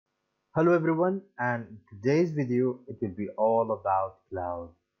Hello everyone, and in today's video it will be all about cloud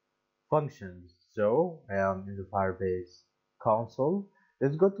functions. So I am in the Firebase console.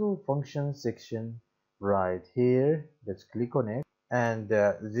 Let's go to function section right here. Let's click on it, and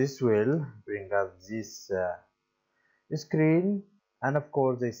this will bring up this screen. And of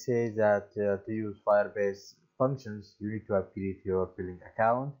course, they say that to use Firebase functions, you need to upgrade your billing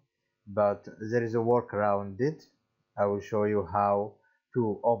account, but there is a workaround it. I will show you how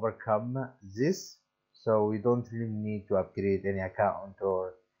to overcome this, so we don't really need to upgrade any account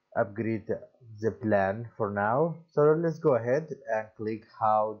or upgrade the plan for now. So let's go ahead and click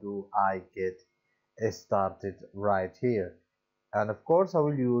how do I get started right here. And of course I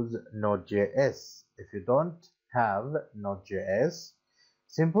will use Node.js. If you don't have Node.js,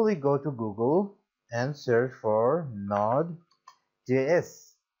 simply go to Google and search for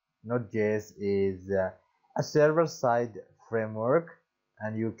Node.js. Node.js is a server-side framework,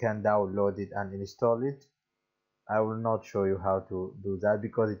 and you can download it and install it. I will not show you how to do that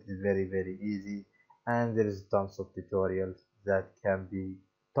because it is very easy, and there is tons of tutorials that can be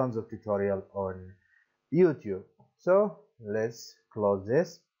tons of tutorial on YouTube. So let's close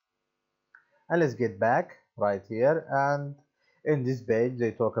this and let's get back right here. And in this page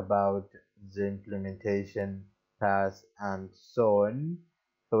they talk about the implementation path and so on.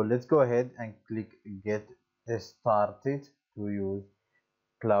 So let's go ahead and click get started to use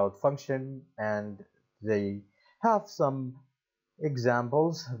cloud function, and they have some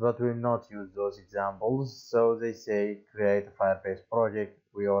examples, but we'll not use those examples. So they say create a Firebase project.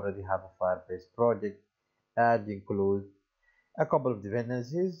 We already have a Firebase project. Add include a couple of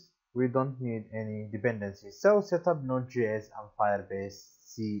dependencies. We don't need any dependencies. So set up Node.js and Firebase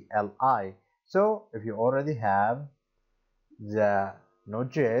CLI. So if you already have the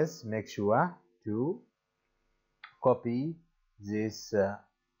Node.js, make sure to copy this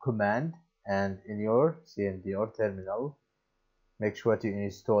command, and in your CMD or terminal, make sure to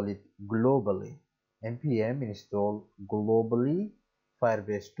install it globally. npm install globally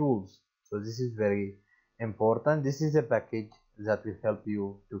Firebase tools. So this is very important. This is a package that will help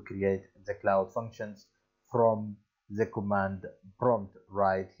you to create the cloud functions from the command prompt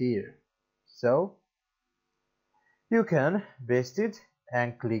right here. So you can paste it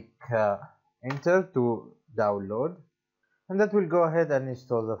and click enter to download, and that will go ahead and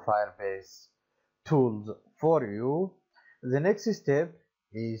install the Firebase tools for you. The next step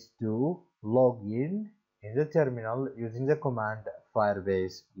is to log in the terminal using the command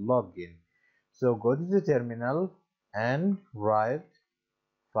Firebase Login. So go to the terminal and write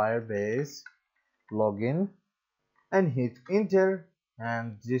Firebase Login and hit enter,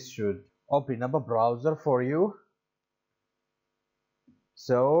 and this should open up a browser for you.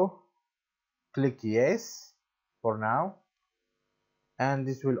 So click yes for now, and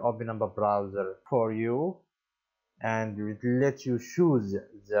this will open up a browser for you, and it will let you choose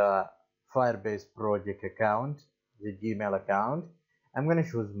the Firebase project account, the Gmail account. I'm going to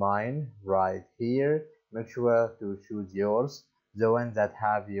choose mine right here. Make sure to choose yours, the one that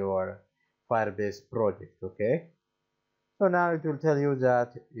have your Firebase project. Okay, so now it will tell you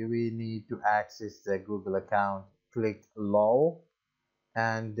that we need to access the Google account. Click allow,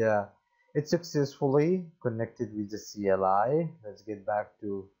 and it's successfully connected with the CLI. Let's get back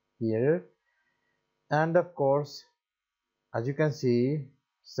to here, and of course, as you can see,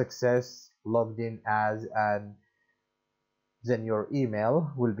 success logged in as, and then your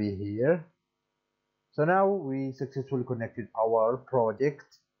email will be here. So now we successfully connected our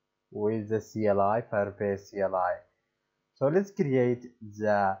project with the CLI, Firebase CLI. So let's create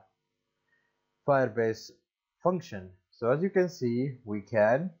the Firebase function. So as you can see, we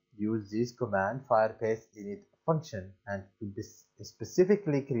can use this command Firebase Init function, and to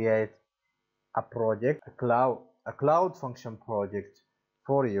specifically create a project, a cloud function project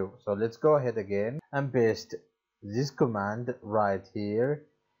for you. So let's go ahead again and paste this command right here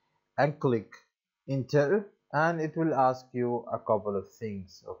and click enter, and it will ask you a couple of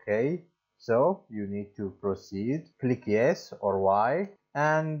things. Okay, so you need to proceed, click yes or y,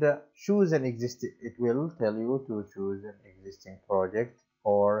 and choose an existing, it will tell you to choose an existing project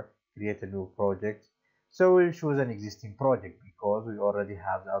or create a new project. So we'll choose an existing project because we already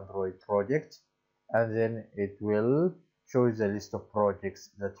have the Android project, and then it will show you the list of projects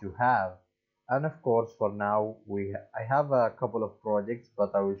that you have. And of course, for now I have a couple of projects,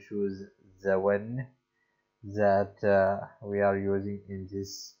 but I will choose the one that we are using in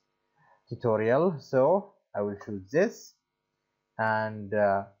this tutorial. So I will choose this, and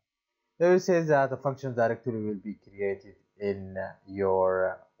it will say that a function directory will be created in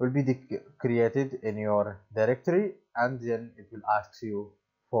created in your directory, and then it will ask you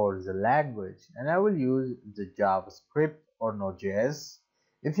for the language, and I will use the JavaScript or Node.js.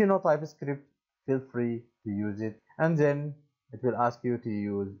 If you know TypeScript, feel free to use it, and then it will ask you to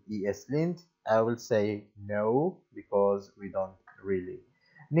use ESLint. I will say no because we don't really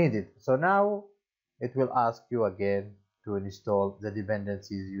need it. So now it will ask you again to install the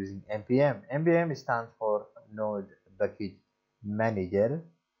dependencies using npm. npm stands for Node Package Manager.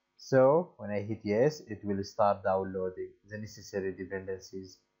 So when I hit yes, it will start downloading the necessary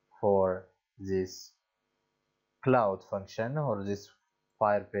dependencies for this cloud function or this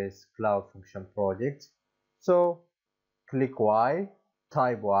Firebase cloud function project. So click Y,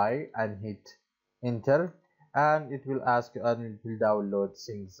 type Y and hit enter, and it will ask and it will download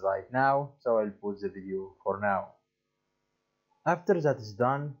things right now. So I'll pause the video for now. After that is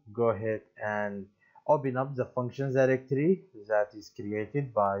done, go ahead and open up the functions directory that is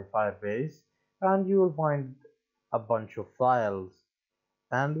created by Firebase, and you will find a bunch of files,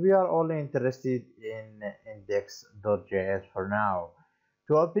 and we are only interested in index.js for now.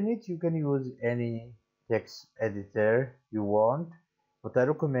 To open it, you can use any text editor you want, but I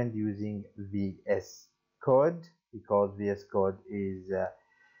recommend using VS Code because VS Code is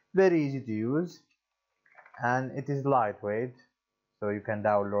very easy to use and it is lightweight, so you can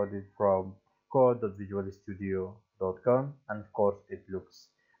download it from code.visualstudio.com, and of course it looks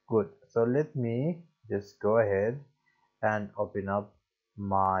good. So let me just go ahead and open up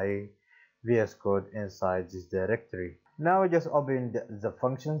my VS Code inside this directory. Now I just opened the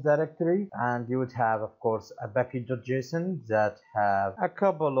functions directory, and you would have of course a package.json that have a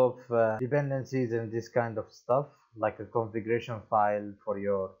couple of dependencies and this kind of stuff, like a configuration file for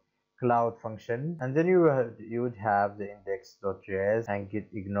your cloud function, and then you would have the index.js and git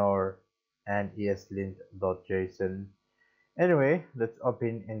ignore and eslint.json. Anyway, let's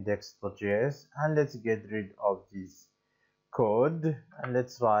open index.js and let's get rid of this code and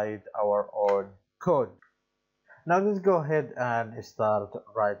let's write our own code. Now let's go ahead and start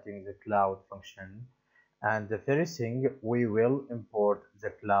writing the cloud function, and the first thing, we will import the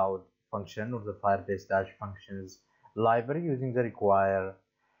cloud function or the Firebase-functions library using the require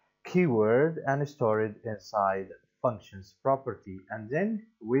keyword and store it inside functions property, and then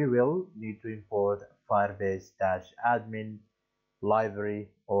we will need to import Firebase-admin library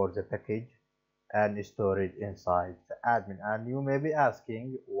or the package and store it inside the admin. And you may be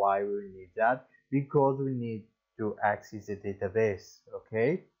asking why we need that. Because we need to access the database.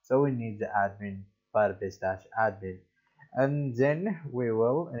 Okay, so we need the admin, Firebase-admin, and then we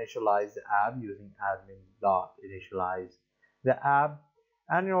will initialize the app using admin.initialize the app.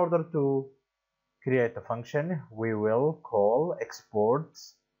 And in order to create a function, we will call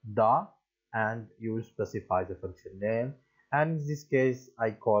exports dot, and you will specify the function name, and in this case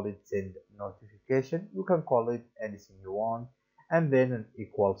I call it send notification. You can call it anything you want, and then an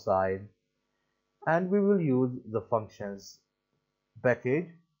equal sign, and we will use the functions package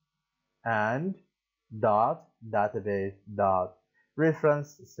and dot database dot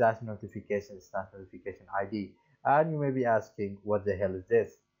reference slash notification ID. And you may be asking, what the hell is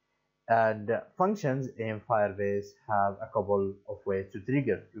this? And functions in Firebase have a couple of ways to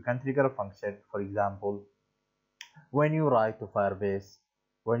trigger. You can trigger a function, for example, when you write to Firebase,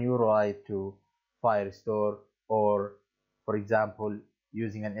 when you write to Firestore, or for example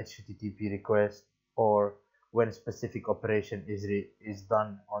using an HTTP request, or when a specific operation is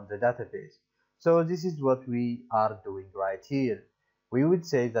done on the database. So this is what we are doing right here. We would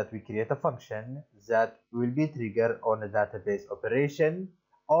say that we create a function that will be triggered on a database operation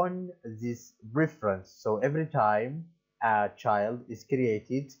on this reference. So every time a child is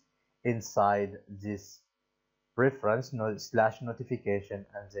created inside this reference slash notification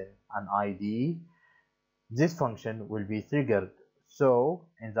and then an ID, this function will be triggered. So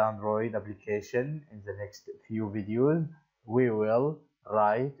in the Android application, in the next few videos, we will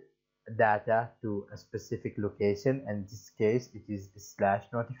write data to a specific location. In this case, it is slash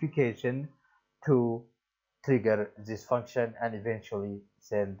notification to trigger this function and eventually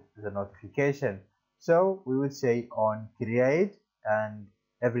send the notification. So we would say on create, and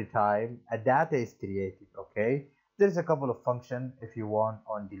every time a data is created. Okay, there's a couple of functions if you want,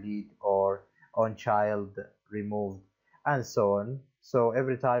 on delete or on child removed and so on. So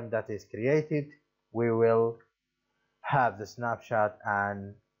every time data is created, we will have the snapshot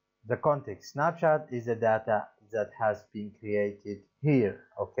and the context. Snapshot is the data that has been created here.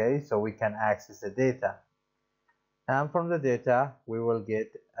 Okay, so we can access the data, and from the data we will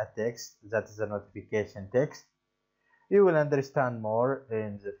get a text that is a notification text. You will understand more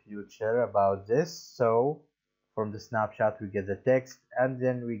in the future about this. So from the snapshot we get the text, and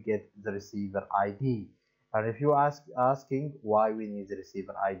then we get the receiver ID. And if you asking why we need the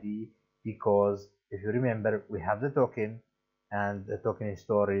receiver ID, because if you remember, we have the token and the token is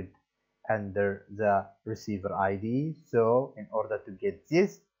stored under the receiver ID. So in order to get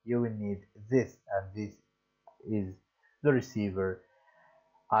this, you will need this, and this is the receiver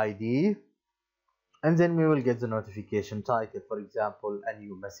ID. And then we will get the notification title. For example, a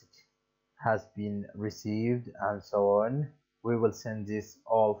new message has been received and so on. We will send this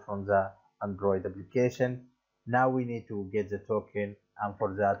all from the Android application. Now we need to get the token, and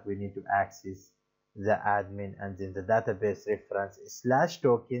for that we need to access the admin and then the database reference slash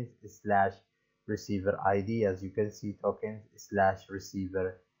tokens slash receiver ID. As you can see, tokens slash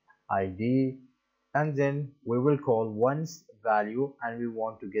receiver ID, and then we will call once value, and we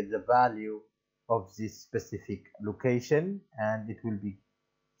want to get the value of this specific location, and it will be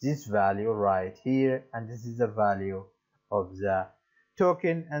this value right here, and this is the value of the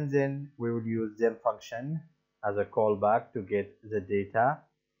token. And then we will use them function as a callback to get the data,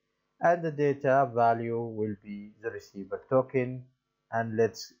 and the data value will be the receiver token. And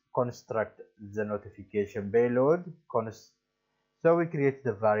let's construct the notification payload. So we create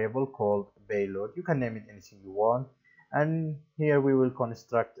the variable called payload. You can name it anything you want, and here we will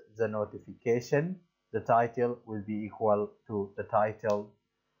construct the notification. The title will be equal to the title,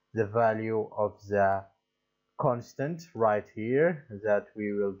 the value of the constant right here that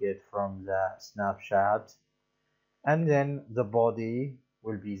we will get from the snapshot, and then the body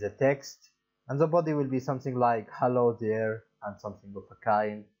will be the text, and the body will be something like hello there and something of a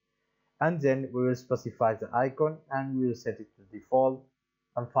kind. And then we will specify the icon and we will set it to default,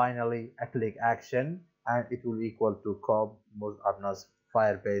 and finally a click action, and it will equal to cob Muzabna's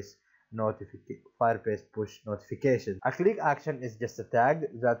Firebase push notification. A click action is just a tag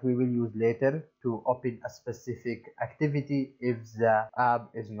that we will use later to open a specific activity if the app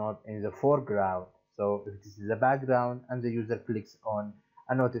is not in the foreground. So if this is the background and the user clicks on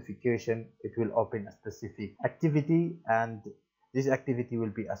a notification, it will open a specific activity, and this activity will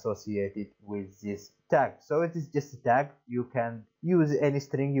be associated with this tag. So it is just a tag. You can use any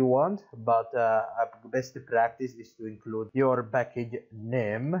string you want, but a best practice is to include your package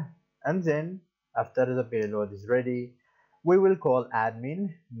name. And then after the payload is ready, we will call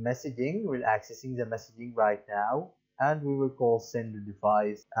admin messaging. We're accessing the messaging right now, and we will call send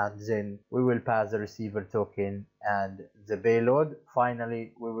device, and then we will pass the receiver token and the payload.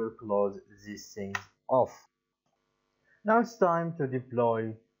 Finally, we will close these things off. Now it's time to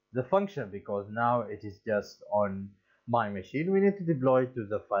deploy the function, because now it is just on my machine. We need to deploy to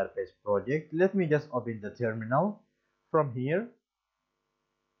the Firebase project. Let me just open the terminal from here,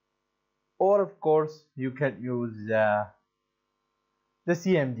 or of course you can use the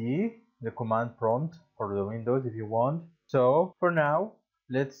CMD, the command prompt for the Windows if you want. So for now,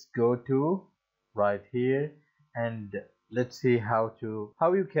 let's go to right here and let's see how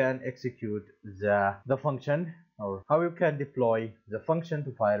you can execute the function, or how you can deploy the function to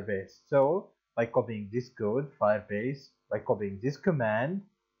Firebase. So by copying this code, by copying this command,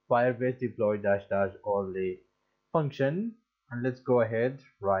 Firebase deploy dash dash only function, and let's go ahead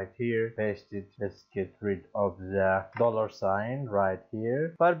right here, paste it. Let's get rid of the $sign right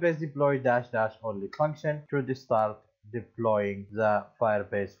here. Firebase deploy dash dash only function should start deploying the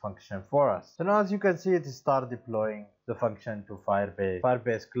Firebase function for us. So now as you can see, it start deploying the function to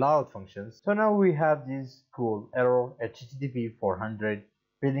Firebase Cloud Functions. So now we have this cool error, HTTP 400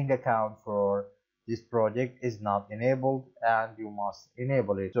 billing account for this project is not enabled, and you must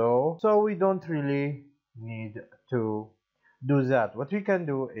enable it. So we don't really need to do that. What we can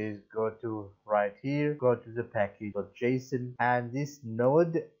do is go to right here, go to the package.json, and this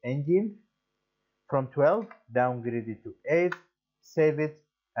node engine from 12 downgrade it to 8, save it,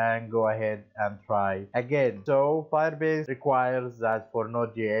 and go ahead and try again. So Firebase requires that for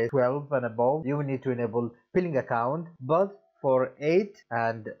Node.js 12 and above, you need to enable billing account, but for 8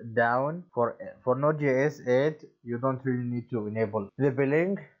 and down, for Node.js 8, you don't really need to enable the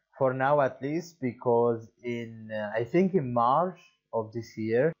billing for now, at least, because in I think in March of this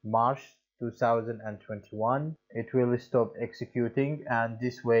year, March 2021, it will stop executing, and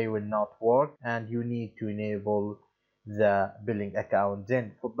this way will not work, and you need to enable the billing account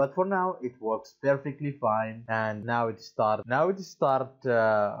then. But for now it works perfectly fine, and now it start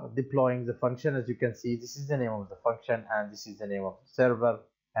deploying the function. As you can see, this is the name of the function and this is the name of the server,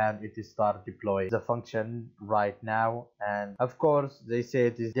 and it is start deploying the function right now. And of course they say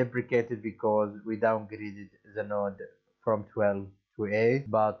it is deprecated because we downgraded the node from 12 to 8.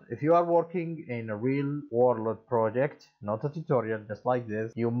 But if you are working in a real world project, not a tutorial, just like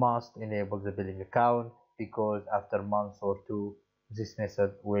this, you must enable the billing account, because after months or two this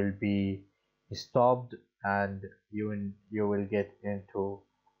method will be stopped and you will get into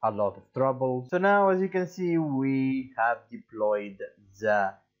a lot of trouble. So now, as you can see, we have deployed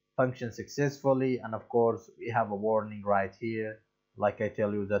the function successfully, and of course we have a warning right here, like I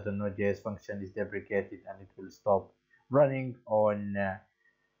tell you that the Node.js function is deprecated and it will stop running on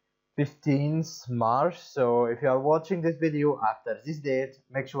 15th March. So if you are watching this video after this date,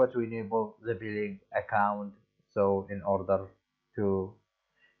 make sure to enable the billing account, so in order to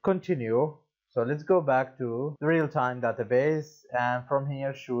continue. So let's go back to the real-time database, and from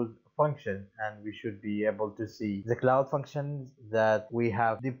here choose function, and we should be able to see the cloud functions that we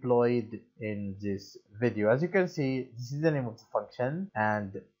have deployed in this video. As you can see, this is the name of the function,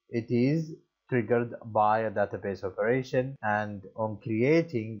 and it is triggered by a database operation, and on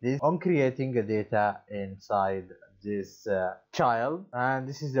creating a data inside this child, and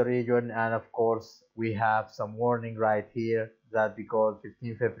this is the region. And of course we have some warning right here that because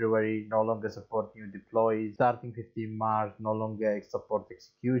 15 February no longer support new deploys, starting 15 March no longer support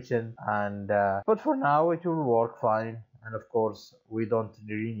execution, and but for now it will work fine. And of course we don't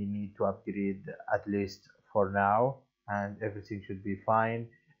really need to upgrade, at least for now, and everything should be fine.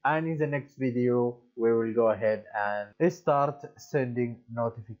 And in the next video we will go ahead and start sending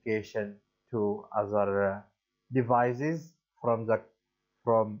notification to other devices from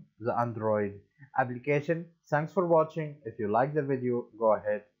the Android application. Thanks for watching. If you like the video, go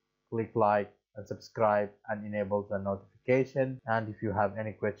ahead, click like and subscribe and enable the notification. And if you have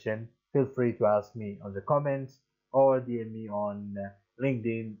any question, feel free to ask me on the comments or DM me on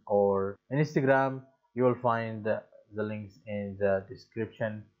LinkedIn or Instagram. You will find the links in the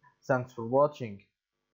description. Thanks for watching.